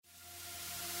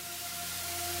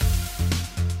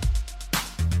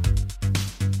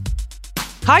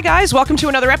Hi, guys. Welcome to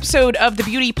another episode of the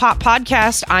Beauty Pop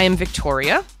Podcast. I am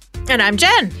Victoria. And I'm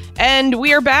Jen. And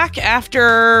we are back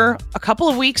after a couple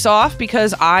of weeks off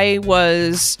because I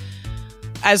was,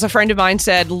 as a friend of mine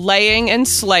said, laying and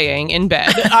slaying in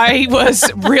bed. I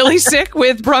was really sick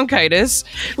with bronchitis.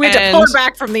 We had to pull her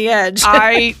back from the edge.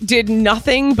 I did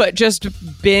nothing but just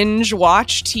binge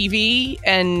watch TV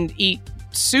and eat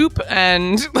soup,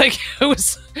 and like it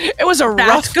was a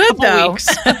rough couple weeks.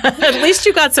 At least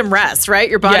you got some rest, right?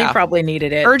 Your body probably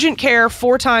needed it. Urgent care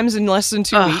 4 times in less than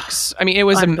 2 weeks. I mean, it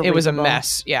was a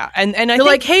mess. Yeah, and I think,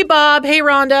 like, hey Bob, hey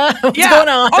Rhonda, what's going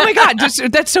on? Oh my God,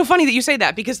 that's so funny that you say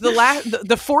that, because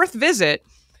the fourth visit,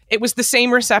 it was the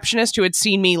same receptionist who had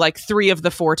seen me like 3 of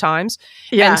the 4 times.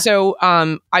 Yeah. And so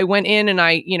I went in and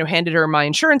I handed her my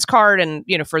insurance card and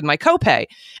for my copay,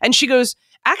 and she goes,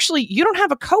 "Actually, you don't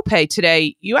have a copay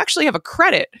today. You actually have a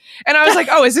credit." And I was like,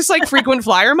 "Oh, is this like frequent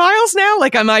flyer miles now?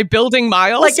 Like, am I building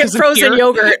miles? Like in frozen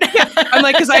yogurt?" Yeah. I'm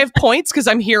like, because I have points because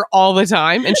I'm here all the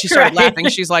time. And she started laughing.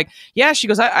 She's like, "Yeah." She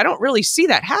goes, I don't really see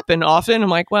that happen often." I'm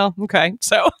like, "Well, okay."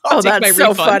 So I'll take my refund.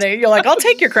 That's so funny. You're like, "I'll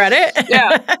take your credit."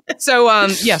 Yeah. So,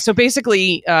 so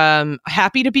basically,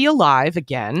 happy to be alive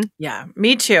again. Yeah,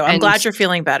 me too. I'm glad you're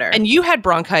feeling better. And you had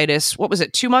bronchitis, what was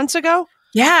it, 2 months ago?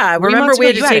 Yeah, remember we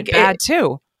had to take it bad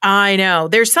too. I know.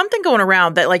 There's something going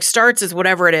around that like starts as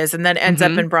whatever it is and then ends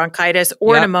up in bronchitis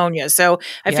or pneumonia. So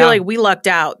I feel like we lucked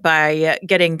out by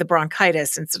getting the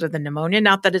bronchitis instead of the pneumonia.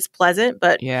 Not that it's pleasant,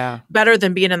 but better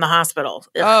than being in the hospital.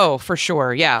 Ugh. Oh, for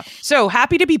sure. Yeah. So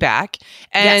happy to be back.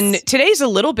 And today's a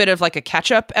little bit of like a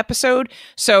catch-up episode.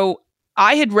 So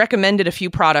I had recommended a few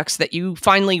products that you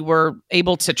finally were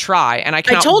able to try, and I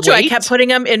told you I kept putting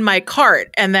them in my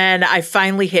cart, and then I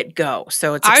finally hit go.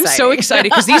 So it's exciting. I'm so excited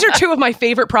because these are 2 of my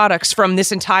favorite products from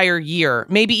this entire year,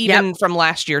 maybe even from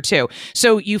last year too.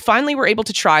 So you finally were able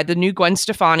to try the new Gwen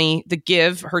Stefani,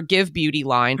 her Give Beauty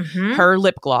line, her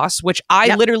lip gloss, which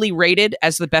I literally rated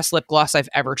as the best lip gloss I've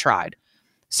ever tried.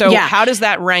 So how does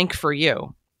that rank for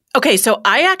you? Okay, so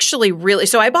I actually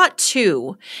I bought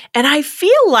 2, and I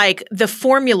feel like the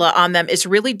formula on them is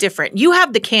really different. You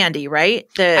have the candy, right?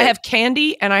 I have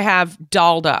candy and I have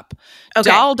dolled up. Okay.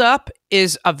 Dolled up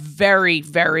is a very,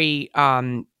 very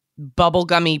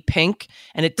bubblegummy pink,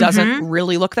 and it doesn't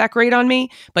really look that great on me.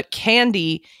 But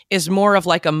candy is more of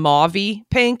like a mauve-y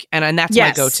pink, and that's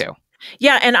my go-to.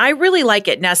 Yeah, and I really like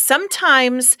it. Now,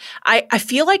 sometimes I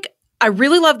feel like I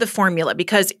really love the formula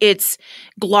because it's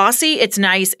glossy, it's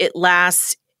nice, it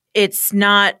lasts, it's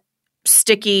not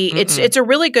sticky. It's a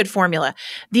really good formula.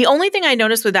 The only thing I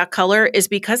noticed with that color is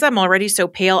because I'm already so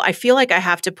pale, I feel like I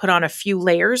have to put on a few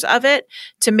layers of it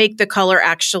to make the color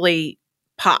actually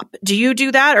pop. Do you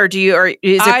do that, or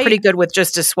is it pretty good with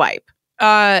just a swipe?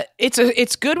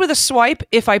 It's good with a swipe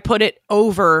if I put it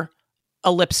over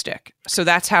a lipstick. So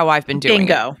that's how I've been doing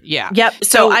Bingo. it. Yeah. Yep.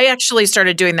 So I actually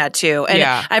started doing that too. And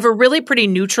I have a really pretty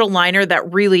neutral liner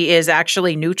that really is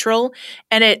actually neutral.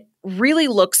 And it really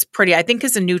looks pretty. I think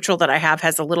because the neutral that I have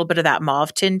has a little bit of that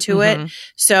mauve tint to it.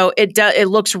 So it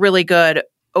looks really good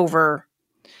over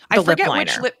the lip liner.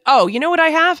 Which lip. Oh, you know what I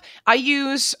have? I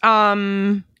use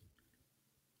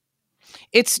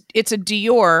it's a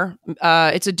Dior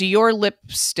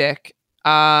lipstick.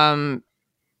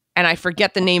 And I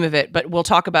forget the name of it, but we'll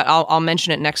talk about, I'll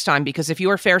mention it next time, because if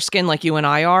you are fair skinned like you and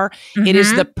I are, it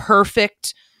is the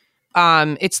perfect,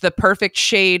 it's the perfect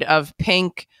shade of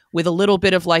pink with a little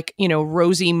bit of like,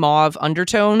 rosy mauve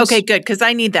undertones. Okay, good. Because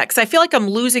I need that. Because I feel like I'm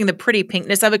losing the pretty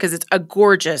pinkness of it because it's a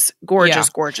gorgeous, gorgeous,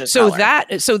 gorgeous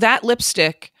color. So that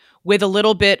lipstick with a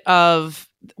little bit of,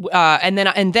 and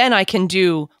then I can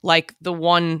do like the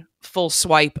one full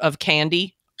swipe of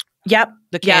candy. Yep.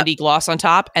 The candy gloss on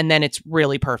top, and then it's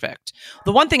really perfect.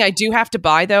 The one thing I do have to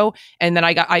buy though, and then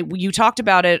you talked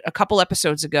about it a couple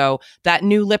episodes ago, that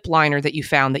new lip liner that you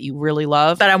found that you really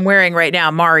love. That I'm wearing right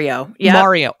now, Mario. Yep.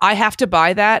 Mario. I have to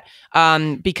buy that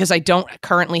because I don't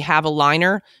currently have a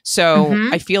liner. So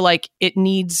I feel like it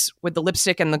needs, with the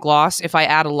lipstick and the gloss, if I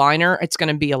add a liner, it's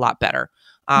going to be a lot better.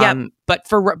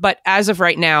 But as of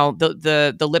right now,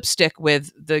 the lipstick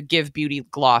with the Give Beauty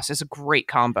gloss is a great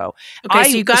combo. Okay,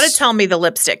 so you got to tell me the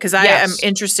lipstick because I am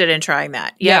interested in trying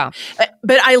that. Yeah,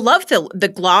 but I love the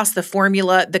gloss, the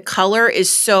formula, the color is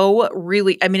so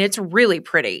really. I mean, it's really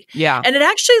pretty. Yeah, and it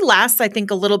actually lasts, I think,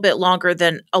 a little bit longer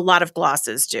than a lot of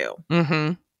glosses do.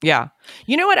 Mm-hmm. Yeah.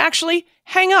 You know what? Actually,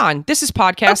 hang on. This is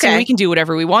podcasting. Okay. We can do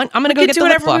whatever we want. I'm going to go get the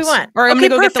lip gloss. Or I'm going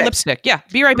to go get the lipstick. Yeah.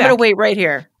 Be right back. I'm going to wait right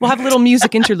here. We'll have a little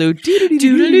music interlude.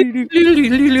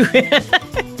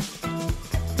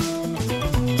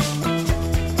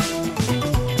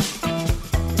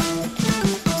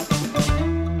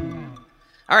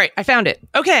 All right. I found it.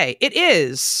 Okay. It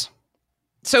is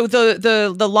So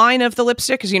the line of the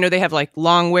lipstick is, they have like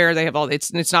long wear. They have all,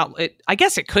 it's not, I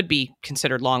guess it could be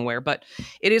considered long wear, but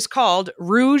it is called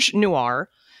Rouge Noir.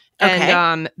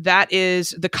 And that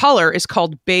is, the color is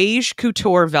called Beige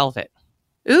Couture Velvet.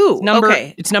 Ooh,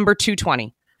 It's number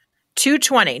 220.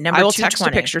 220, number 220. I will text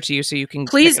a picture to you so you can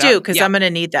please do, because I'm going to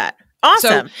need that.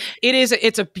 Awesome. So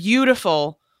it's a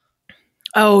beautiful.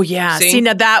 Oh yeah. See,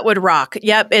 now that would rock.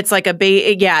 Yep. It's like a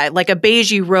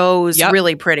beigey rose. Yep.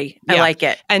 Really pretty. I like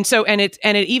it. And so, and it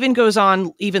even goes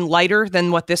on even lighter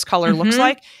than what this color looks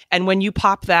like. And when you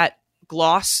pop that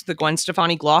gloss, the Gwen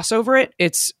Stefani gloss over it,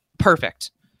 it's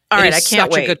perfect. All right. I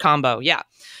can't wait. Such a good combo. Yeah.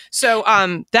 So,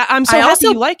 that I'm so happy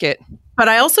you like it. But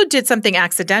I also did something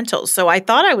accidental. So I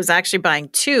thought I was actually buying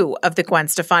 2 of the Gwen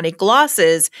Stefani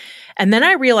glosses. And then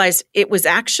I realized it was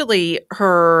actually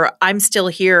her I'm Still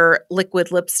Here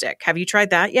liquid lipstick. Have you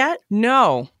tried that yet?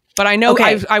 No, but I know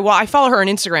I follow her on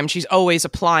Instagram. She's always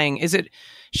applying. Is it?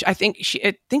 I think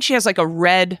she has like a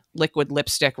red liquid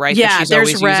lipstick, right? Yeah, she's there's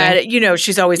always red. Using.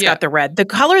 She's always got the red. The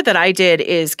color that I did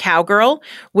is Cowgirl,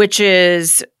 which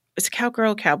is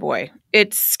Cowgirl, Cowboy.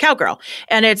 It's Cowgirl.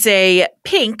 And it's a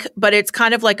pink, but it's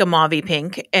kind of like a mauve-y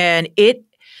pink. And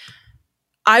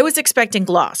I was expecting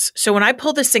gloss. So when I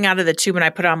pulled this thing out of the tube and I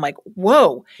put it on, I'm like,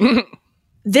 whoa,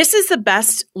 this is the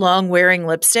best long-wearing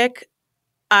lipstick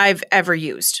I've ever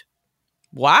used.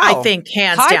 Wow. I think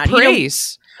hands down. High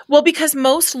praise. Well, because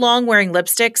most long-wearing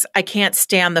lipsticks, I can't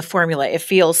stand the formula. It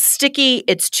feels sticky.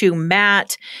 It's too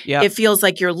matte. Yep. It feels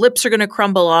like your lips are going to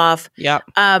crumble off. Yep.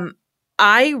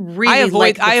 I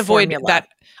avoid that.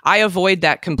 I avoid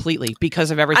that completely because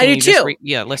of everything you just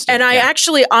listed. And I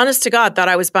actually, honest to God, thought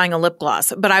I was buying a lip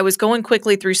gloss, but I was going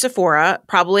quickly through Sephora,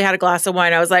 probably had a glass of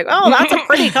wine. I was like, oh, that's a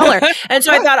pretty color. And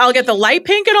so I thought I'll get the light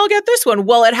pink and I'll get this one.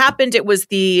 Well, it happened. It was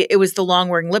the long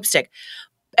wearing lipstick.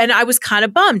 And I was kind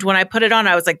of bummed when I put it on.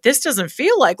 I was like, this doesn't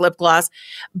feel like lip gloss,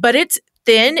 but it's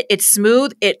thin. It's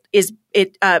smooth.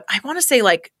 I want to say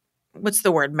like, what's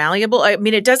the word? Malleable. I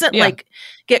mean, it doesn't like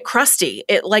get crusty.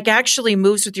 It like actually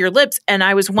moves with your lips. And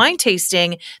I was wine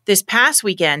tasting this past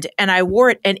weekend and I wore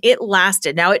it and it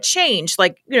lasted. Now it changed.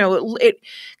 Like, it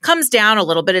comes down a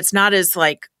little bit. It's not as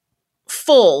like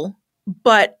full,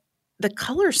 but the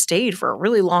color stayed for a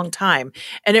really long time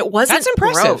and it wasn't That's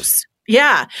impressive. Gross.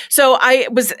 Yeah. So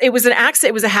it was an accident.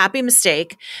 It was a happy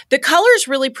mistake. The color is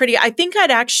really pretty. I think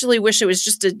I'd actually wish it was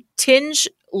just a tinge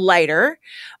lighter,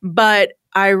 but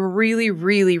I really,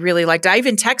 really, really liked it. I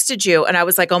even texted you and I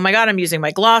was like, oh my God, I'm using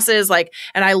my glosses. And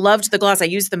I loved the gloss. I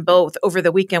used them both over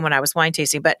the weekend when I was wine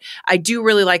tasting, but I do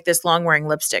really like this long wearing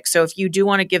lipstick. So if you do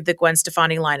want to give the Gwen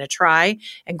Stefani line a try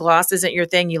and gloss isn't your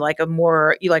thing, you like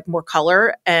more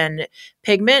color and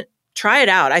pigment, try it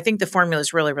out. I think the formula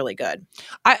is really, really good.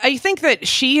 I think that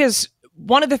she is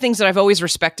one of the things that I've always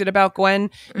respected about Gwen.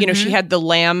 She had the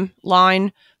lamb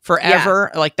line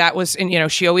forever. Like that was,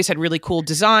 and she always had really cool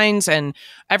designs and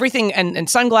everything and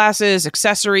sunglasses,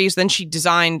 accessories. Then she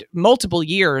designed multiple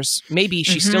years. Maybe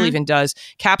she still even does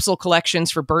capsule collections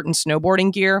for Burton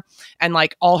snowboarding gear. And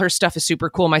like all her stuff is super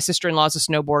cool. My sister-in-law's a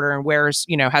snowboarder and wears,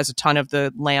 has a ton of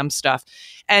the lamb stuff.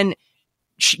 And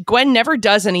Gwen never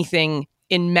does anything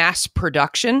in mass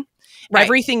production. Right.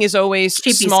 Everything is always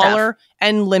cheapy smaller stuff.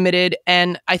 And limited.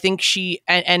 And I think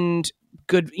and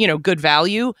good, good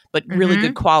value, but really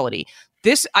good quality.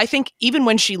 This, I think even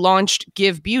when she launched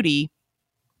Give Beauty,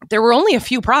 there were only a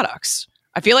few products.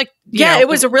 I feel like, it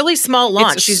was a really small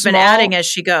launch. She's been adding as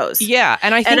she goes. Yeah.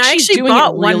 And I think she's actually doing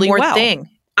bought it really one more well. thing.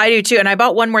 I do too. And I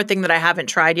bought one more thing that I haven't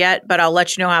tried yet, but I'll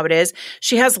let you know how it is.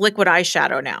 She has liquid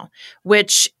eyeshadow now,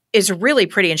 which is really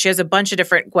pretty. And she has a bunch of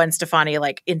different Gwen Stefani,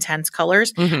 like intense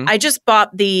colors. I just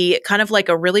bought the kind of like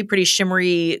a really pretty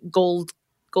shimmery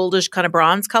goldish kind of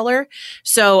bronze color.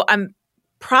 So I'm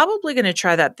probably going to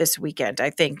try that this weekend.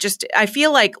 I think I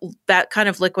feel like that kind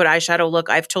of liquid eyeshadow look,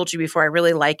 I've told you before, I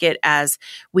really like it as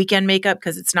weekend makeup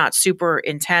because it's not super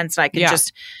intense. I can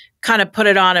just kind of put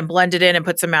it on and blend it in and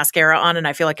put some mascara on. And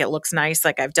I feel like it looks nice.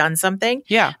 Like I've done something.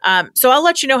 Yeah. So I'll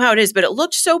let you know how it is, but it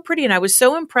looked so pretty. And I was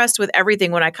so impressed with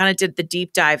everything when I kind of did the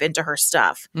deep dive into her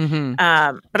stuff. But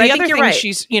I think you're right.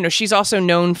 She's also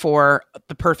known for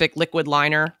the perfect liquid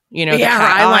liner. Her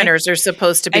eyeliners are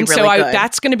supposed to be really good.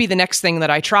 That's going to be the next thing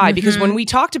that I try because when we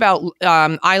talked about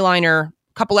eyeliner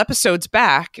a couple episodes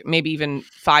back, maybe even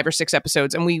 5 or 6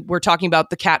 episodes, and we were talking about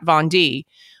the Kat Von D.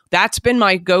 That's been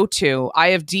my go-to. I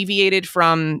have deviated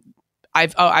from. I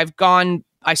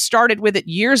started with it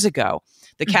years ago.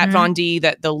 The Kat Von D,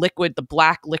 that the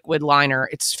black liquid liner,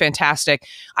 it's fantastic.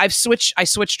 I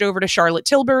switched over to Charlotte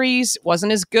Tilbury's,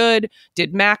 wasn't as good.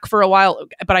 Did MAC for a while,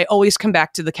 but I always come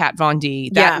back to the Kat Von D.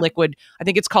 That liquid, I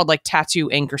think it's called like Tattoo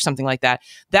Ink or something like that.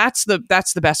 That's the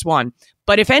best one.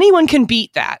 But if anyone can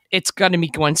beat that, it's going to be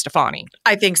Gwen Stefani.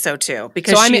 I think so too,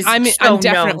 because I'm definitely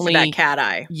known for that cat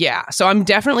eye. Yeah, so I'm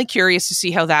definitely curious to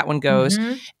see how that one goes.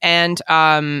 And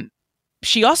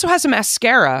she also has a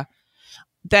mascara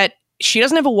that she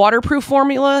doesn't have a waterproof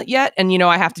formula yet. And,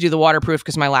 I have to do the waterproof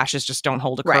because my lashes just don't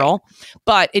hold a curl.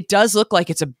 But it does look like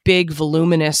it's a big,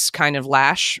 voluminous kind of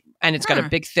lash. And it's got a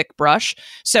big, thick brush.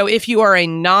 So if you are a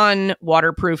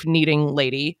non-waterproof needing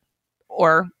lady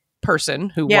or person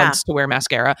who wants to wear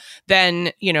mascara,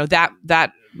 then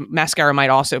that mascara might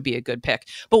also be a good pick.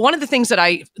 But one of the things that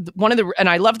I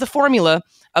love the formula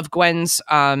of Gwen's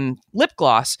lip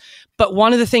gloss, but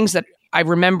one of the things that I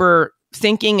remember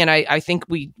thinking, and I think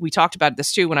we talked about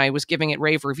this too when I was giving it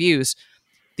rave reviews,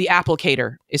 the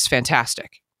applicator is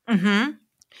fantastic. I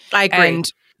agree.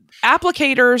 And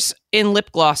applicators in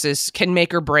lip glosses can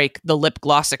make or break the lip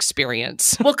gloss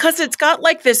experience. Well, because it's got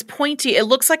like this pointy, it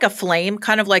looks like a flame,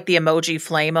 kind of like the emoji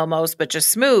flame almost, but just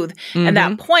smooth. And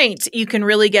that point, you can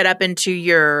really get up into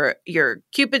your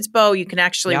Cupid's bow. You can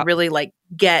actually really like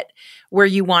get where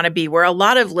you want to be, where a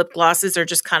lot of lip glosses are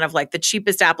just kind of like the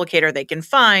cheapest applicator they can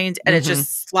find, and it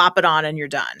just slop it on and you're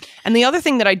done. And the other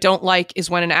thing that I don't like is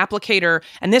when an applicator,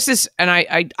 and this is, and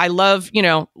I love,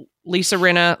 Lisa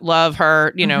Rinna, love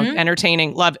her,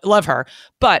 entertaining, love her.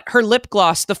 But her lip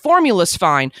gloss, the formula's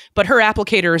fine, but her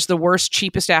applicator is the worst,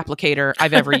 cheapest applicator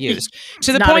I've ever used.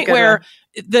 To the point where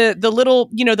the little,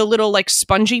 the little like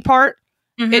spongy part,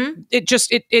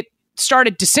 it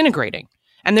started disintegrating.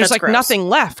 And there's like nothing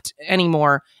left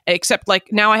anymore, except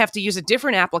like now I have to use a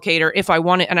different applicator if I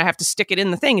want it, and I have to stick it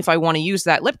in the thing if I want to use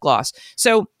that lip gloss.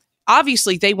 So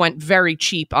obviously they went very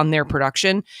cheap on their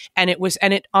production, and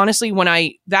it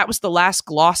honestly, that was the last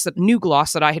new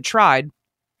gloss that I had tried.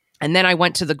 And then I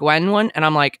went to the Gwen one, and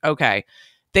I'm like, okay,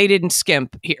 they didn't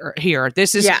skimp here.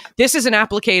 This is an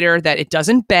applicator that it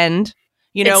doesn't bend.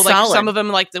 It's like solid. Some of them,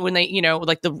 like when they,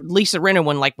 like the Lisa Rinna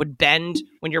one, like would bend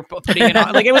when you're putting it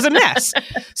on. Like it was a mess.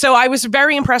 So I was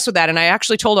very impressed with that, and I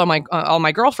actually told all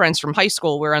my girlfriends from high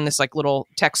school. We're on this like little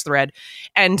text thread,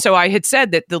 and so I had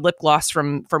said that the lip gloss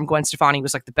from Gwen Stefani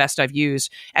was like the best I've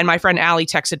used. And my friend Allie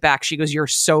texted back. She goes, "You're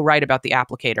so right about the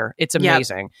applicator. It's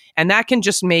amazing, and that can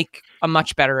just make a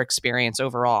much better experience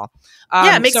overall."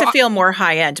 It makes it feel more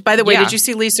high end. By the way, did you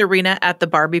see Lisa Rinna at the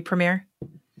Barbie premiere?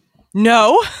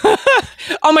 No.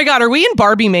 Oh my God. Are we in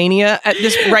Barbie mania at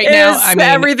this right now? I mean,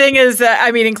 everything is,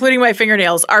 including my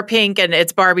fingernails are pink and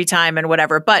it's Barbie time and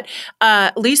whatever. But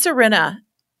Lisa Rinna,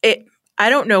 I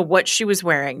don't know what she was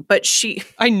wearing, but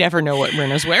I never know what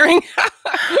Rinna's wearing.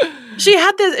 She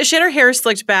had her hair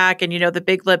slicked back and, the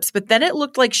big lips, but then it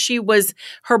looked like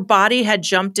her body had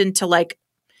jumped into like,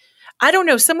 I don't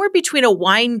know, somewhere between a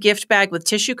wine gift bag with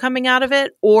tissue coming out of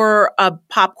it or a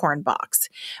popcorn box.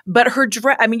 But her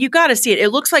dress, you got to see it. It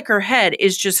looks like her head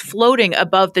is just floating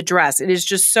above the dress. It is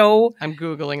just so I'm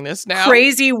Googling this now.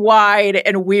 Crazy wide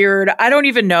and weird. I don't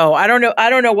even know. I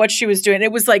don't know what she was doing.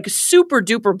 It was like super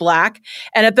duper black.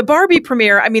 And at the Barbie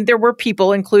premiere, there were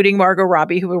people, including Margot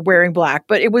Robbie, who were wearing black,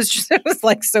 but it was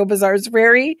like so bizarre. It's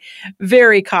very,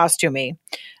 very costumey.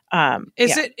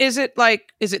 Is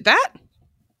it that?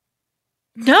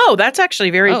 No, that's actually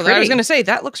very pretty. I was going to say,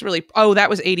 that looks really... Oh, that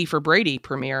was 80 for Brady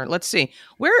premiere. Let's see.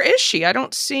 Where is she? I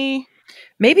don't see...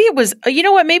 Maybe it was... You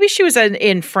know what? Maybe she was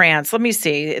in France. Let me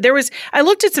see. I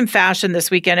looked at some fashion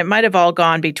this weekend. It might have all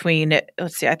gone between...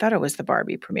 Let's see. I thought it was the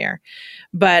Barbie premiere.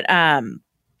 But...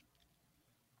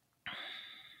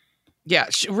 Yeah,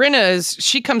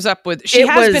 she comes up with... She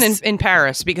has been in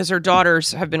Paris because her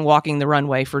daughters have been walking the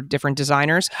runway for different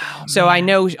designers. Oh, so I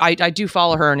know, I do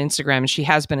follow her on Instagram, and she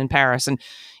has been in Paris. And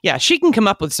yeah, she can come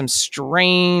up with some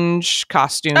strange,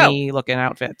 costumey looking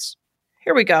outfits.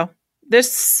 Here we go.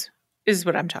 This is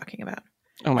what I'm talking about.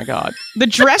 Oh my God. The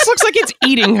dress looks like it's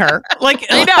eating her. Like,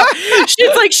 I know.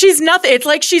 It's like she's nothing. It's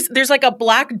like there's like a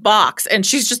black box and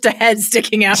she's just a head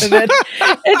sticking out of it.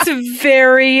 It's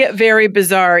very, very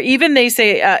bizarre. Even they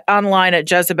say online at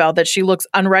Jezebel that she looks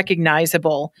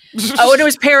unrecognizable. And it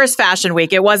was Paris Fashion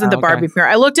Week. It wasn't the Barbie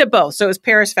premiere. I looked at both. So it was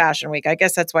Paris Fashion Week. I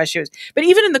guess that's why she was. But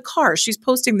even in the car, she's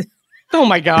posting. Oh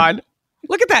my God.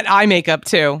 Look at that eye makeup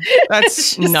too.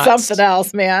 That's nuts. Something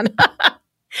else, man.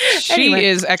 She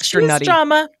is extra nutty.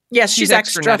 Drama. Yes, she's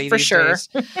extra nutty for sure.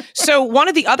 So one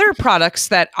of the other products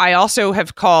that I also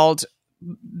have called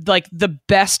like the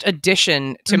best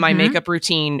addition to my makeup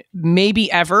routine maybe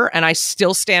ever, and I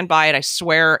still stand by it. I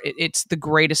swear it's the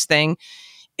greatest thing,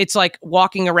 it's like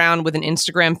walking around with an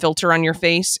Instagram filter on your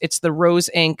face. It's the Rose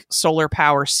Inc Solar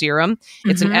Power Serum.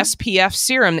 It's an SPF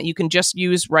serum that you can just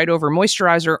use right over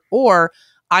moisturizer, or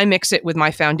I mix it with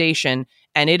my foundation,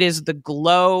 and it is the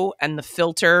glow and the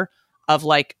filter of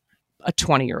like a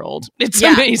 20-year-old. It's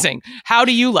amazing. How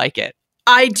do you like it?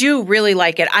 I do really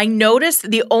like it. I noticed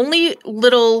the only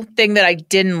little thing that I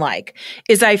didn't like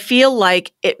is I feel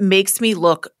like it makes me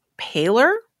look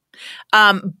paler.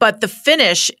 But the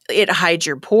finish, it hides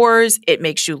your pores. It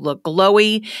makes you look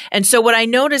glowy. And so what I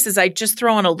notice is I just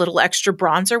throw on a little extra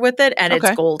bronzer with it, and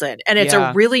it's golden. And it's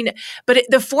a really, but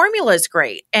the formula is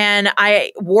great. And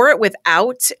I wore it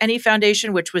without any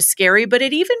foundation, which was scary, but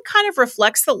it even kind of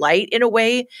reflects the light in a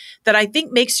way that I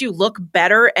think makes you look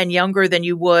better and younger than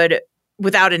you would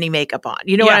without any makeup on.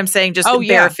 You know what I'm saying? Just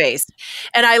barefaced.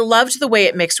 And I loved the way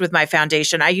it mixed with my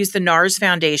foundation. I used the NARS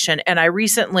foundation, and I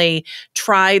recently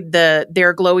tried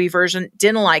their glowy version.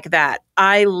 Didn't like that.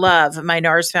 I love my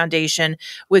NARS foundation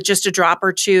with just a drop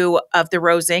or two of the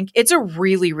Rose Inc. It's a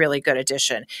really, really good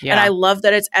addition. Yeah. And I love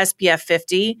that it's SPF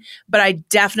 50, but I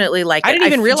definitely like it. I didn't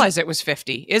even realize it was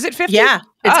 50. Is it 50? Yeah.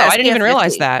 I didn't even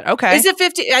realize that. Okay. Is it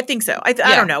 50? I think so. I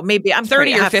don't know. Maybe I'm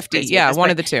 30 or 50. Yeah, one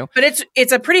of the two. But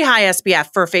it's a pretty high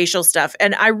SPF for facial stuff.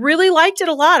 And I really liked it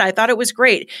a lot. I thought it was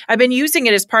great. I've been using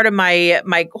it as part of my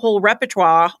whole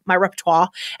repertoire.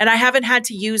 And I haven't had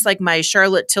to use like my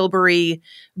Charlotte Tilbury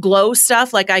glow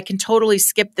stuff. Like I can totally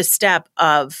skip the step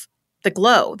of the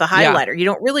glow, the highlighter. You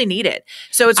don't really need it.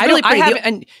 So it's really pretty.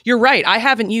 And you're right. I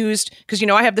haven't used, because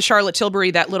I have the Charlotte Tilbury,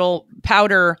 that little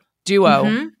powder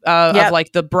duo of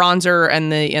like the bronzer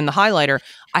and the highlighter.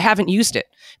 I haven't used it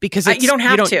because you don't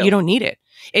have to. You don't need it.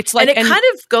 It's like, and it kind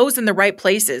of goes in the right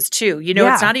places too.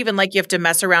 It's not even like you have to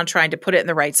mess around trying to put it in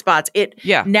the right spots. It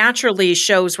naturally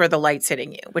shows where the light's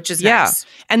hitting you, which is nice.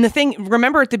 And the thing,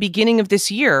 remember at the beginning of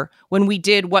this year when we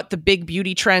did what the big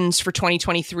beauty trends for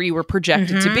 2023 were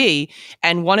projected to be,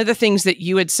 and one of the things that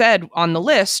you had said on the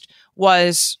list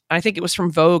was, I think it was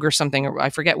from Vogue or something, or I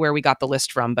forget where we got the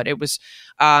list from, but it was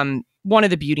one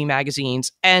of the beauty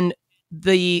magazines. And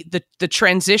the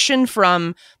transition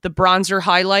from the bronzer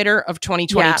highlighter of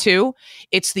 2022,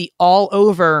 it's the all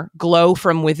over glow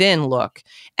from within look.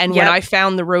 And when I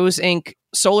found the Rose Inc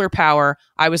Solar Power,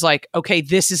 I was like, okay,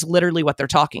 this is literally what they're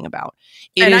talking about.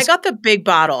 I got the big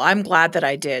bottle. I'm glad that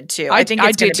I did too. I think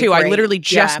I did too. I literally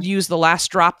just used the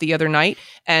last drop the other night,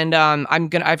 and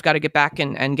I've got to get back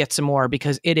and get some more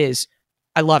because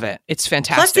I love it. It's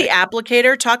fantastic. Plus the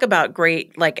applicator, talk about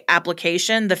great like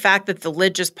application. The fact that the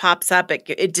lid just pops up,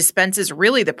 it dispenses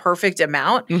really the perfect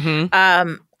amount.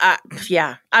 I'm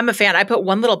a fan. I put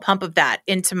one little pump of that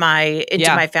into my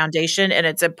foundation, and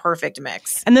it's a perfect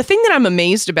mix. And the thing that I'm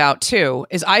amazed about too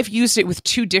is I've used it with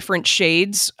 2 different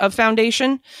shades of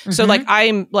foundation. So like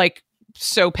I'm like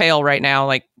so pale right now,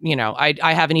 like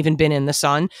I haven't even been in the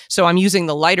sun, so I'm using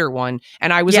the lighter one,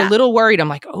 and I was a little worried. I'm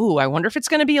like, oh, I wonder if it's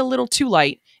going to be a little too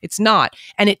light. It's not,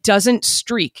 and it doesn't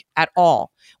streak at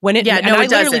all when it. I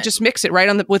literally just mix it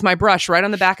right with my brush right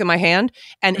on the back of my hand,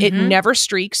 and it never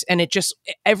streaks, and it just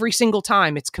every single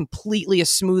time it's completely a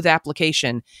smooth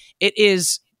application. It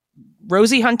is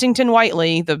Rosie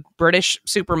Huntington-Whiteley, the British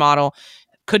supermodel,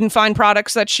 couldn't find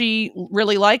products that she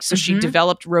really liked. So she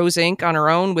developed Rose Inc on her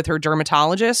own with her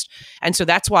dermatologist. And so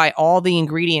that's why all the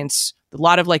ingredients, a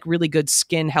lot of like really good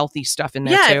skin healthy stuff in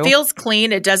there too. It feels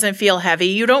clean. It doesn't feel heavy.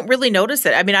 You don't really notice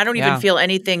it. I mean, I don't even feel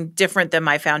anything different than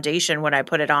my foundation when I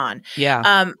put it on.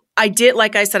 I did,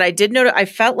 like I said, I did notice, I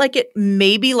felt like it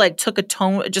maybe like took a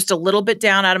tone just a little bit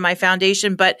down out of my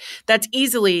foundation, but that's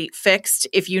easily fixed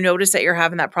if you notice that you're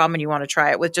having that problem and you want to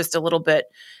try it with just a little bit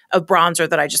of bronzer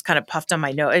that I just kind of puffed on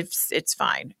my nose. It's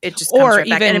fine. It just comes right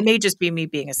back. And it may just be me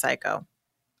being a psycho.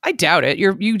 I doubt it.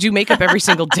 You do makeup every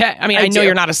single day. I mean, I know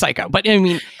you're not a psycho, but I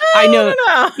mean, I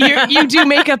know you do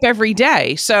makeup every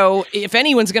day. So if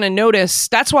anyone's going to notice,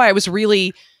 that's why I was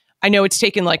really, I know it's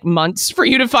taken like months for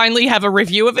you to finally have a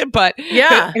review of it, but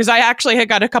because I actually had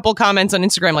got a couple comments on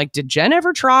Instagram like, did Jen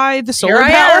ever try the solar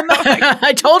power?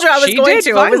 I told you I was going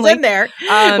to. Finally. I was in there.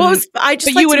 I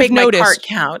just like to make my cart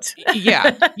count.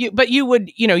 But you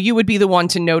would be the one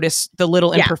to notice the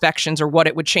little imperfections or what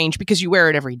it would change because you wear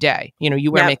it every day.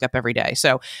 You wear makeup every day.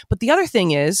 So, but the other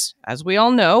thing is, as we all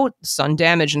know, sun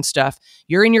damage and stuff,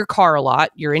 you're in your car a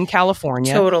lot. You're in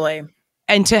California. Totally.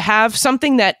 And to have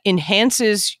something that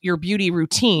enhances your beauty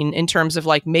routine in terms of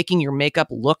like making your makeup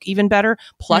look even better,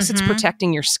 plus it's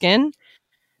protecting your skin.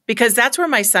 because that's where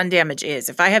my sun damage is.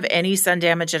 If I have any sun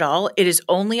damage at all, it is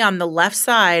only on the left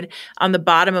side on the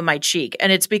bottom of my cheek.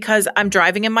 And it's because I'm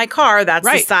driving in my car. That's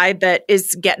the side that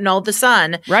is getting all the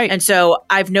sun. Right. And so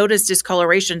I've noticed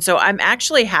discoloration. So I'm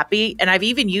actually happy. And I've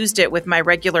even used it with my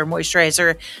regular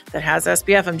moisturizer that has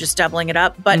SPF. I'm just doubling it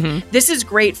up. But this is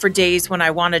great for days when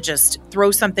I want to just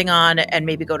throw something on and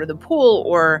maybe go to the pool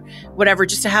or whatever,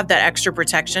 just to have that extra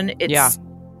protection. It's,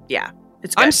 yeah.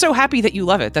 It's good. I'm so happy that you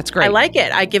love it. That's great. I like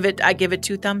it. I give it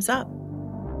 2 thumbs up.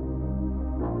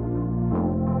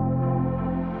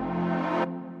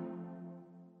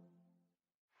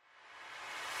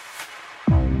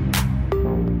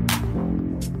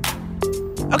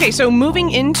 Okay, so moving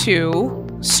into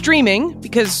streaming,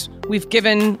 because we've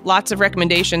given lots of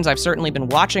recommendations. I've certainly been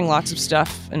watching lots of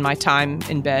stuff in my time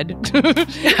in bed,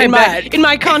 in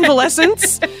my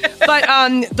convalescence. But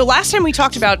the last time we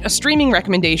talked about a streaming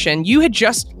recommendation, you had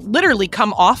just literally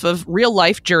come off of real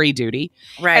life jury duty.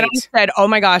 Right. And I said, oh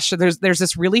my gosh, there's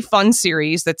this really fun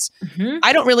series that's,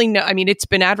 I don't really know. I mean, it's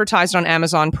been advertised on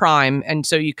Amazon Prime. And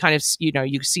so you kind of,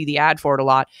 you see the ad for it a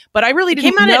lot. But I really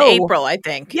didn't know. It came out in April, I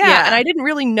think. Yeah. And I didn't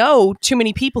really know too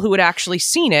many people who had actually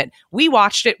seen it. We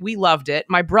watched it. We loved it.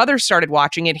 My brother started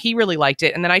watching it. He really liked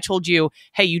it. And then I told you,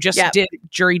 hey, you just did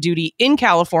jury duty in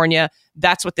California.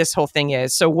 That's what this whole thing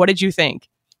is. So what did you think?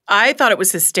 I thought it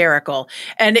was hysterical.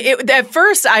 And at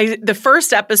first, the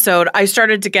first episode, I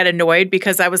started to get annoyed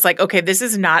because I was like, okay, this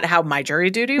is not how my jury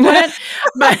duty went.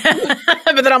 but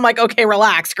then I'm like, okay,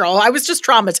 relax, girl. I was just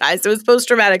traumatized. It was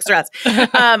post-traumatic stress.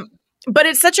 But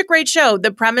it's such a great show.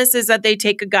 The premise is that they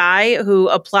take a guy who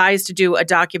applies to do a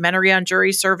documentary on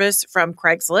jury service from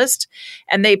Craigslist,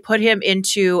 and they put him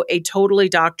into a totally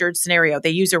doctored scenario.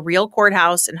 They use a real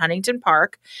courthouse in Huntington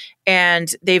Park, and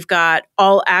they've got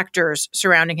all actors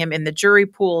surrounding him in the jury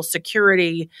pool,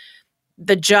 security,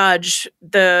 the judge,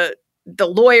 the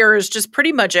lawyers, just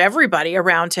pretty much everybody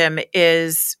around him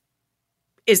is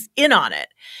in on it.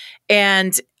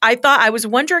 And I was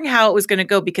wondering how it was going to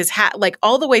go because like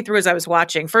all the way through as I was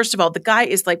watching, first of all, the guy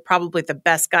is like probably the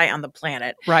best guy on the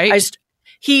planet. Right.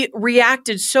 He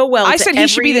reacted so well. I said he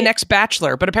should be the next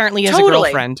Bachelor, but apparently he has a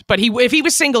girlfriend. But if he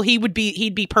was single, he'd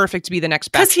be perfect to be the next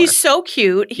Bachelor. Because he's so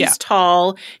cute. He's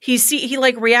tall. He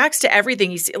like reacts to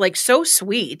everything. He's like so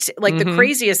sweet. Like the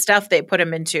craziest stuff they put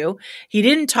him into. He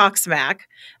didn't talk smack.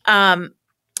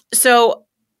 So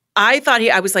I thought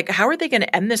I was like, how are they going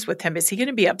to end this with him? Is he going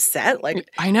to be upset? Like,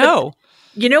 I know.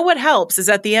 You know what helps is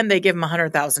at the end they give him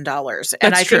 $100,000,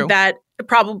 and I think that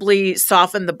probably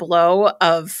softened the blow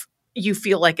of you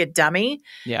feel like a dummy.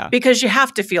 Yeah, because you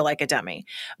have to feel like a dummy.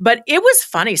 But it was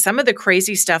funny. Some of the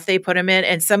crazy stuff they put him in,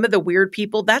 and some of the weird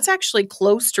people. That's actually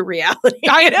close to reality.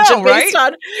 I know,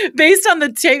 right? Based on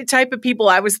the type of people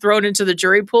I was thrown into the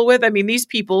jury pool with. I mean, these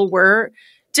people were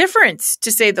different,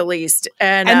 to say the least.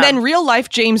 And then real life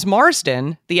James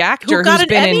Marsden, the actor who got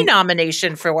an Emmy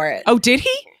nomination for it. Oh, did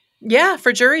he? Yeah,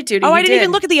 for jury duty. Oh, I didn't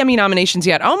even look at the Emmy nominations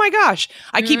yet. Oh my gosh.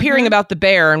 I keep hearing about The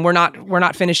Bear, and we're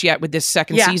not finished yet with this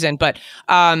second season, but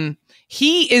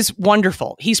he is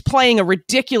wonderful. He's playing a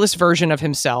ridiculous version of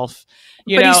himself.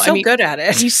 He's so good at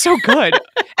it. He's so good.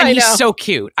 And he's so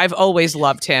cute. I've always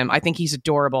loved him. I think he's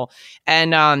adorable.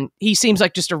 And he seems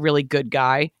like just a really good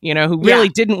guy, who really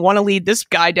didn't want to lead this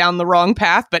guy down the wrong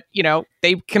path, but,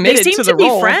 they committed to the role. They seem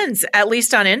to be friends, at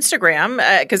least on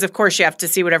Instagram, because, of course, you have to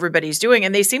see what everybody's doing.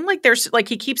 And they seem like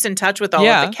he keeps in touch with all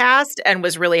of the cast and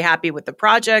was really happy with the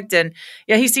project. And,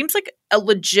 he seems like a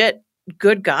legit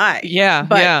good guy. Yeah,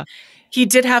 but he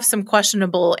did have some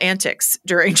questionable antics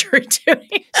during jury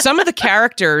duty. Some of the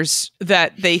characters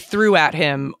that they threw at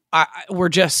him were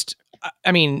just,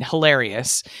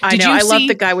 hilarious. I know. I love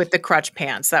the guy with the crutch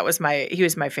pants. He was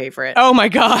my favorite. Oh my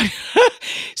God.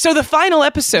 So the final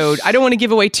episode, I don't want to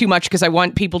give away too much because I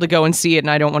want people to go and see it and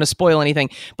I don't want to spoil anything.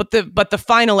 But the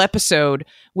final episode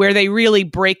where they really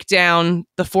break down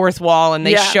the fourth wall and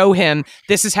they show him,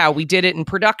 this is how we did it in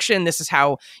production. This is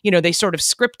how, they sort of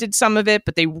scripted some of it,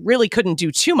 but they really couldn't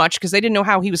do too much because they didn't know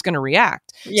how he was going to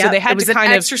react. Yeah, so they had to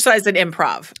kind of exercise in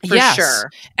improv for sure.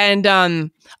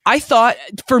 And I thought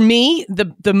for me,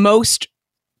 the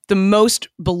most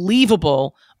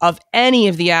believable of any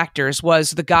of the actors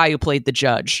was the guy who played the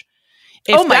judge.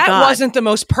 If that wasn't the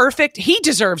most perfect, he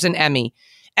deserves an Emmy.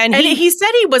 And he said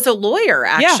he was a lawyer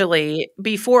actually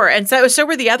before, and so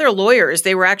were the other lawyers.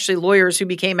 They were actually lawyers who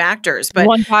became actors. But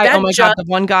one guy, the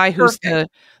one guy who's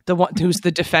who's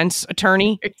the defense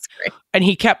attorney, and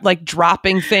he kept like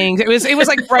dropping things. It was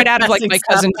like right out of like My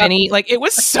Cousin Vinny. Like it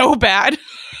was so bad.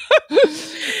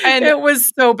 And it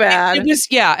was so bad.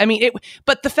 It was,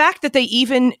 but the fact that they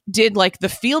even did like the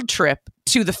field trip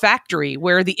to the factory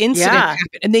where the incident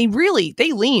happened. And they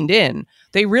leaned in.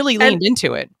 They really leaned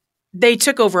into it. They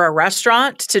took over a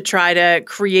restaurant to try to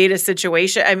create a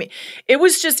situation. I mean, it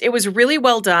was really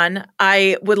well done.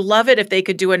 I would love it if they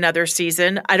could do another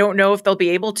season. I don't know if they'll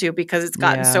be able to because it's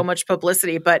gotten so much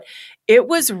publicity, but it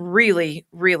was really,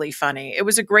 really funny. It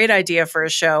was a great idea for a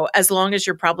show, as long as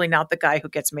you're probably not the guy who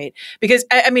gets made. Because,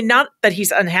 I mean, not that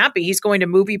he's unhappy. He's going to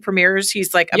movie premieres.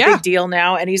 He's like a big deal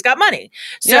now, and he's got money.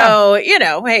 So,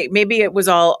 hey, maybe it was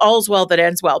all's well that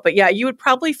ends well. But yeah, you would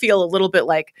probably feel a little bit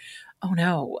like, oh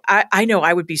no, I know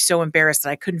I would be so embarrassed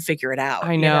that I couldn't figure it out.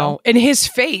 I know. And his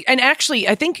face, and actually,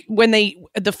 I think when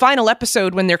the final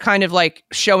episode, when they're kind of like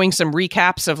showing some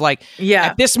recaps of like,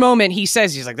 at this moment, he's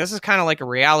like, this is kind of like a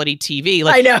reality TV.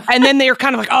 Like, I know. And then they're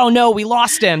kind of like, oh no, we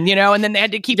lost him, and then they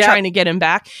had to keep trying to get him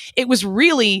back. It was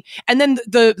really, and then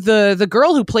the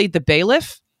girl who played the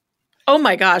bailiff. Oh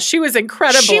my gosh, she was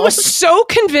incredible. She was so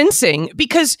convincing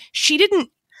because she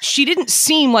didn't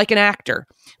seem like an actor.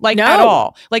 Like, at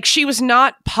all. Like, she was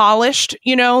not polished,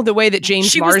 the way that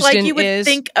James Marsden is. She was like you would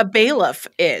think a bailiff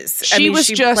is. She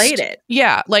played it.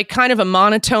 Yeah, like kind of a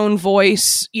monotone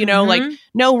voice, like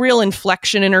no real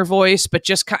inflection in her voice, but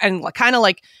just kind of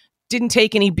like didn't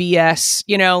take any BS,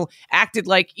 acted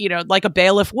like, like a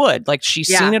bailiff would. Like,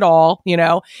 she's seen it all,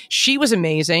 She was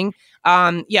amazing.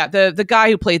 The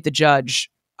guy who played the judge,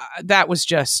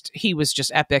 he was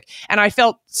just epic. And I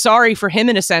felt sorry for him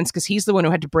in a sense because he's the one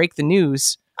who had to break the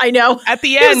news. I know. At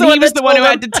the end, he was the one who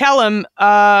had to tell him.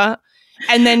 And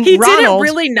then he Ronald, did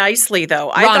it really nicely, though.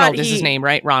 Ronald is his name,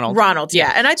 right? Ronald,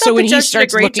 yeah. And I thought so when he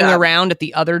starts looking around at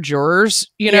the other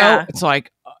jurors, it's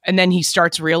like, and then he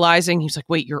starts realizing, he's like,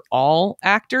 wait, you're all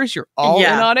actors? You're all in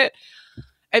on it?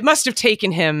 It must have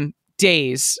taken him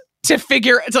days to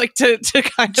figure, to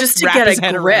kind just of to wrap get his a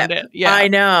head grip. around it. Yeah, I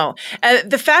know.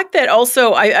 The fact that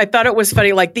also I thought it was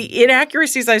funny, like the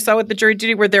inaccuracies I saw with the jury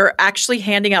duty, where they're actually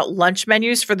handing out lunch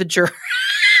menus for the jury.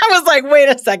 I was like, wait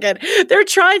a second. They're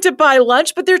trying to buy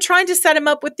lunch, but they're trying to set him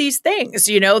up with these things,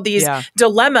 these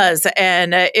dilemmas.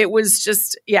 And it was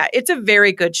just, it's a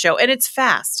very good show. And it's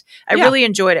fast. I really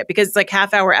enjoyed it because it's like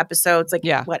half-hour episodes, like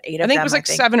 8 of them? I think it was like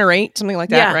 7 or 8, something like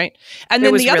that, right? And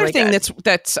then the other thing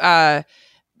that's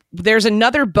there's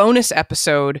another bonus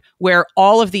episode where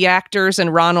all of the actors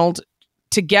and Ronald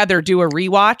together do a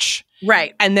rewatch.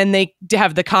 Right. And then they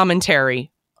have the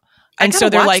commentary. And so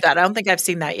they're like, that. I don't think I've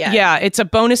seen that yet. Yeah, it's a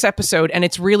bonus episode and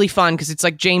it's really fun because it's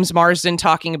like James Marsden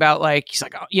talking about he's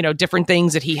like, different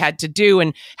things that he had to do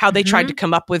and how they tried to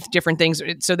come up with different things.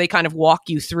 So they kind of walk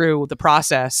you through the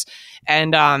process.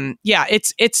 And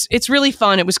it's really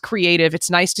fun. It was creative. It's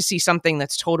nice to see something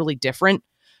that's totally different.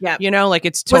 Yeah.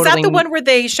 It's totally... Was that the one where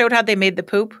they showed how they made the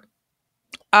poop?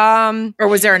 Or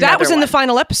was there another That was in one? the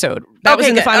final episode. That was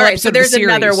in the final episode. So there's of the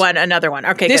another one.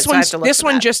 Okay, this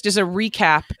one just is a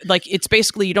recap. Like, it's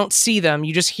basically, you don't see them,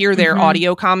 you just hear their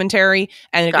audio commentary,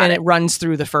 and it runs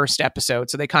through the first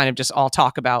episode. So they kind of just all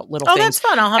talk about little things. Oh, that's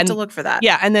fun. I'll have to look for that.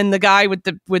 Yeah, and then the guy with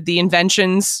the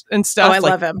inventions and stuff. Oh, I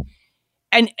love him.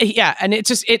 And and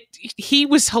he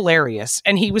was hilarious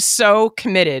and he was so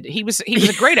committed. He was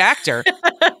a great actor.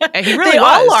 He really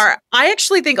all are. I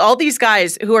actually think all these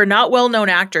guys who are not well-known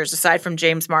actors, aside from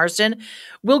James Marsden,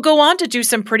 will go on to do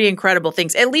some pretty incredible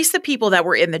things. At least the people that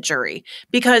were in the jury,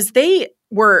 because they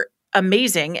were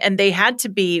amazing and they had to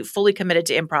be fully committed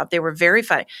to improv. They were very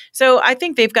funny. So I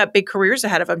think they've got big careers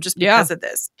ahead of them just because of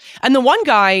this. And the one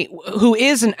guy who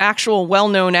is an actual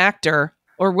well-known actor,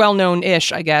 or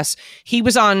well-known-ish, I guess. He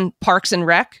was on Parks and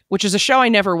Rec, which is a show I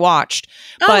never watched.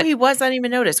 Oh, he was? I didn't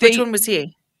even notice. Which one was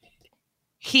he?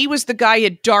 He was the guy who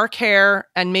had dark hair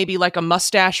and maybe like a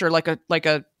mustache or like a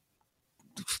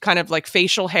kind of like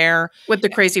facial hair. With the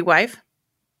crazy wife?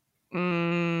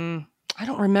 I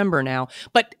don't remember now,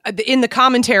 but in the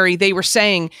commentary, they were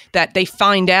saying that they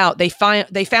found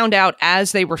out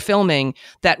as they were filming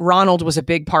that Ronald was a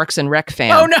big Parks and Rec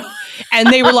fan. Oh no. And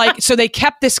they were like, so they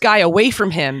kept this guy away from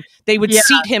him. They would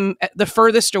seat him the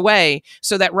furthest away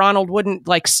so that Ronald wouldn't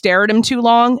like stare at him too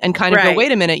long and kind of go,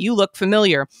 wait a minute, you look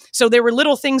familiar. So there were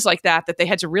little things like that they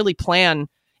had to really plan.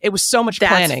 It was so much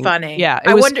planning. That's funny. Yeah.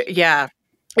 I wonder. Yeah.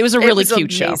 It was a really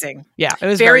cute amazing show. Yeah. It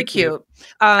was very cute.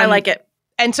 I like it.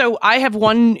 And so I have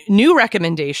one new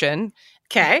recommendation.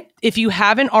 Okay. If you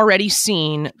haven't already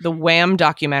seen the Wham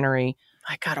documentary,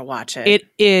 I gotta watch it. It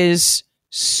is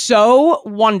so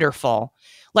wonderful.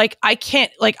 Like, I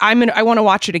can't, like, I want to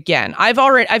watch it again.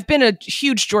 I've been a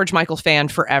huge George Michael fan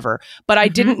forever, but I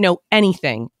didn't know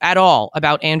anything at all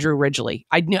about Andrew Ridgeley.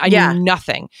 I knew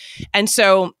nothing. And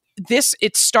so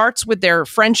it starts with their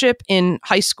friendship in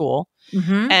high school,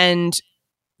 and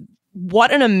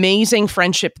what an amazing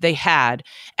friendship they had.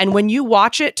 And when you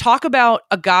watch it, talk about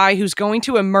a guy who's going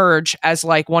to emerge as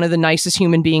like one of the nicest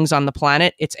human beings on the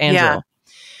planet. It's Andrew. Yeah.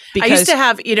 Because I used to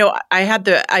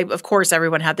have, of course,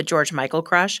 everyone had the George Michael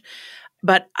crush,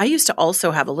 but I used to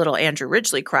also have a little Andrew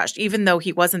Ridgeley crush, even though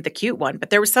he wasn't the cute one. But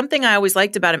there was something I always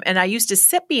liked about him. And I used to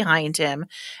sit behind him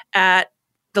at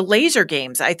the Laser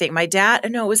games. I think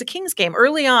it was a Kings game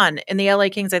early on in the LA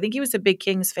Kings. I think he was a big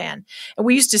Kings fan. And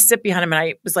we used to sit behind him, and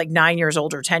I was like 9 years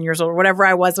old or 10 years old or whatever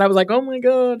I was. And I was like, oh my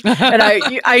God. And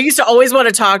I used to always want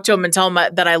to talk to him and tell him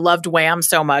that I loved Wham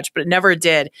so much, but it never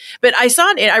did. But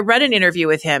I read an interview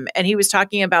with him, and he was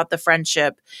talking about the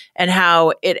friendship and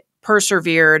how it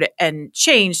persevered and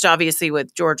changed, obviously,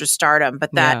 with George's stardom,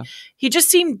 but that he just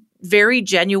seemed very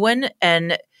genuine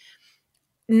and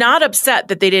not upset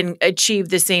that they didn't achieve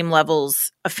the same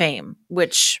levels of fame,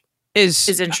 which is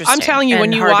interesting. I'm telling you,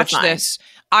 when you watch this,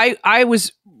 I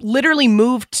was literally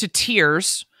moved to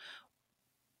tears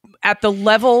at the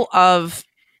level of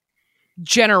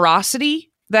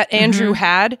generosity that Andrew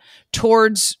had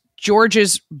towards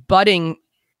George's budding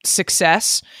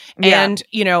success. And,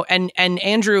 and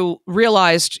Andrew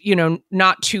realized,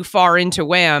 not too far into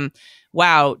Wham,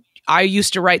 wow, I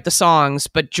used to write the songs,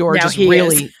 but George is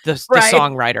really the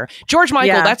songwriter. George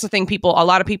Michael, that's the thing a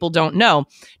lot of people don't know.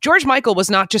 George Michael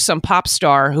was not just some pop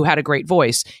star who had a great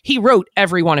voice. He wrote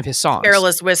every one of his songs.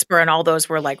 Careless Whisper and all those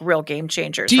were like real game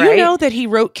changers. Do you know that he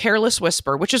wrote Careless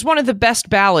Whisper, which is one of the best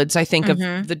ballads, I think, of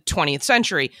the 20th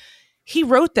century? He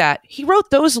wrote that. He wrote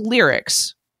those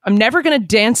lyrics. I'm never going to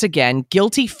dance again.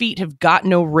 Guilty feet have got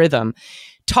no rhythm.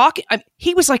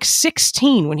 He was like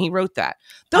 16 when he wrote that.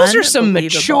 Those are some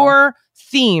mature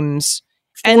themes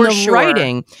and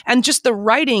writing, and just the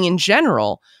writing in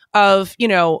general of,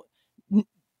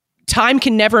 time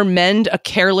can never mend a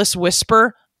careless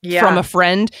whisper from a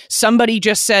friend. Somebody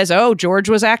just says, oh, George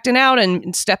was acting out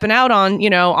and stepping out on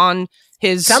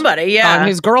his on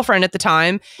his girlfriend at the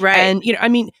time. Right.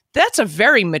 And, that's a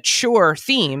very mature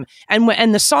theme.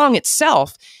 And the song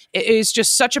itself is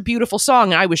just such a beautiful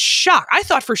song. And I was shocked. I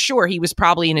thought for sure he was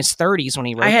probably in his 30s when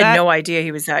he wrote that. I had no idea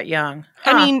he was that young.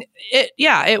 Huh. I mean,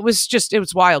 it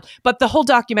was wild. But the whole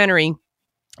documentary,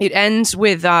 it ends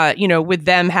with, with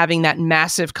them having that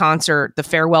massive concert, the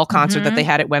farewell concert that they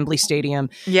had at Wembley Stadium.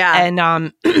 Yeah.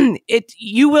 And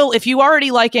if you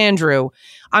already like Andrew,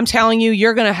 I'm telling you,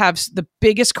 you're going to have the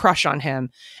biggest crush on him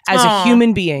as a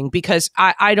human being, because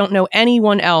I don't know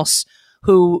anyone else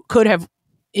who could have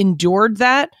endured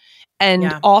that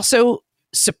and also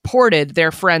supported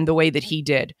their friend the way that he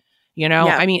did.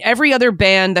 I mean, every other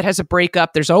band that has a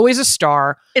breakup, there's always a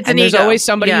star, and there's always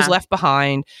somebody who's left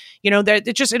behind.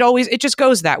 It just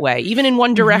goes that way, even in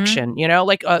One Direction.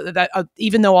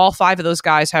 Even though all five of those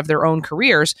guys have their own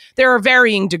careers, there are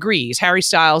varying degrees. Harry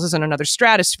Styles is in another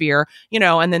stratosphere,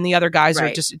 and then the other guys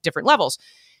are just at different levels.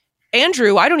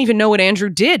 Andrew, I don't even know what Andrew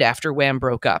did after Wham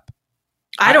broke up.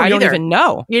 I don't even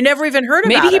know. You never even heard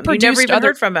about him. Maybe he produced you never even other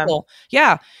heard from him.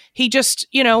 Yeah, he just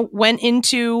went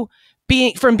into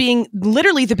being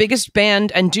literally the biggest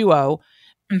band and duo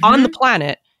on the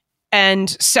planet and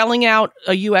selling out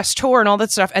a US tour and all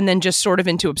that stuff, and then just sort of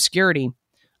into obscurity.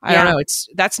 I don't know.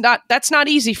 That's not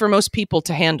easy for most people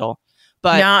to handle,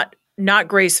 but not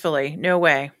gracefully. No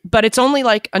way. But it's only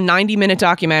like a 90-minute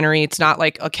documentary. It's not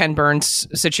like a Ken Burns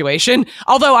situation.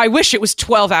 Although I wish it was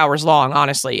 12 hours long,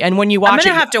 honestly. And when you watch I'm going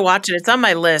to have to watch it. It's on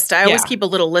my list. I always keep a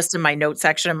little list in my note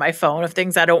section of my phone of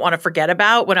things I don't want to forget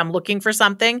about when I'm looking for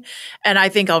something. And I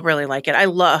think I'll really like it. I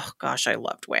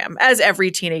loved Wham, as every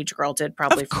teenage girl did,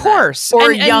 probably. Of course.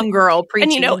 Or young girl,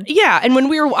 preteen. And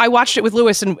and I watched it with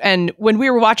Lewis, and when we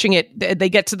were watching it, they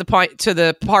get to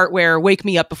the part where Wake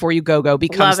Me Up Before You Go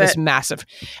becomes this massive.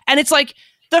 And it's like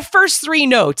the first three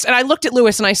notes. And I looked at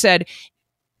Lewis and I said,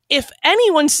 if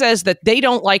anyone says that they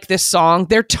don't like this song,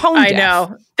 they're tone deaf. I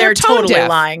know. They're totally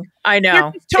lying. I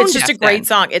know. It's just a great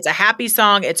song. It's a happy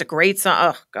song. It's a great song.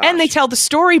 Oh, gosh. And they tell the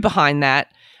story behind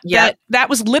that. Yeah. That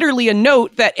was literally a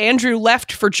note that Andrew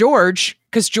left for George,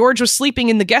 because George was sleeping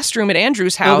in the guest room at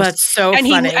Andrew's house. Oh, that's so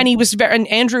funny. And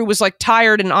Andrew was like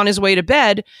tired and on his way to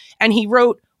bed. And he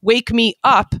wrote Wake Me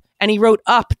Up, and he wrote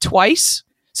up twice.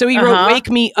 So he wrote Wake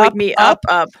Me Up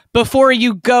Before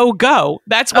You Go.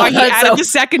 That's why he added the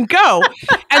second go.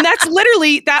 And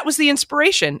that was the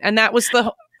inspiration. And that was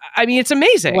it's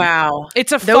amazing. Wow.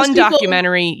 It's a fun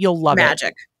documentary. You'll love it.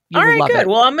 Magic. All right, good.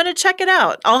 Well, I'm going to check it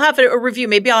out. I'll have a review.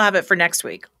 Maybe I'll have it for next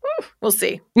week. We'll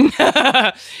see.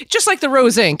 Just like the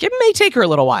Rose Inc. It may take her a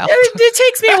little while. It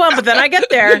takes me a while, but then I get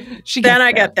there.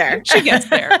 I get there. She gets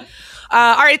there.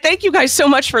 All right. Thank you guys so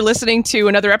much for listening to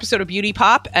another episode of Beauty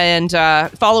Pop. And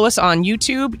follow us on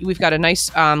YouTube. We've got a nice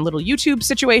little YouTube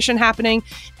situation happening.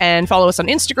 And follow us on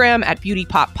Instagram at Beauty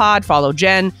Pop Pod. Follow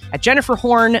Jen at Jennifer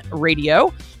Horn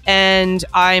Radio. And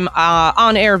I'm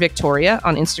On Air Victoria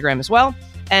on Instagram as well.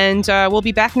 And we'll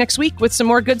be back next week with some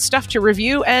more good stuff to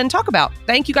review and talk about.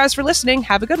 Thank you guys for listening.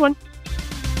 Have a good one.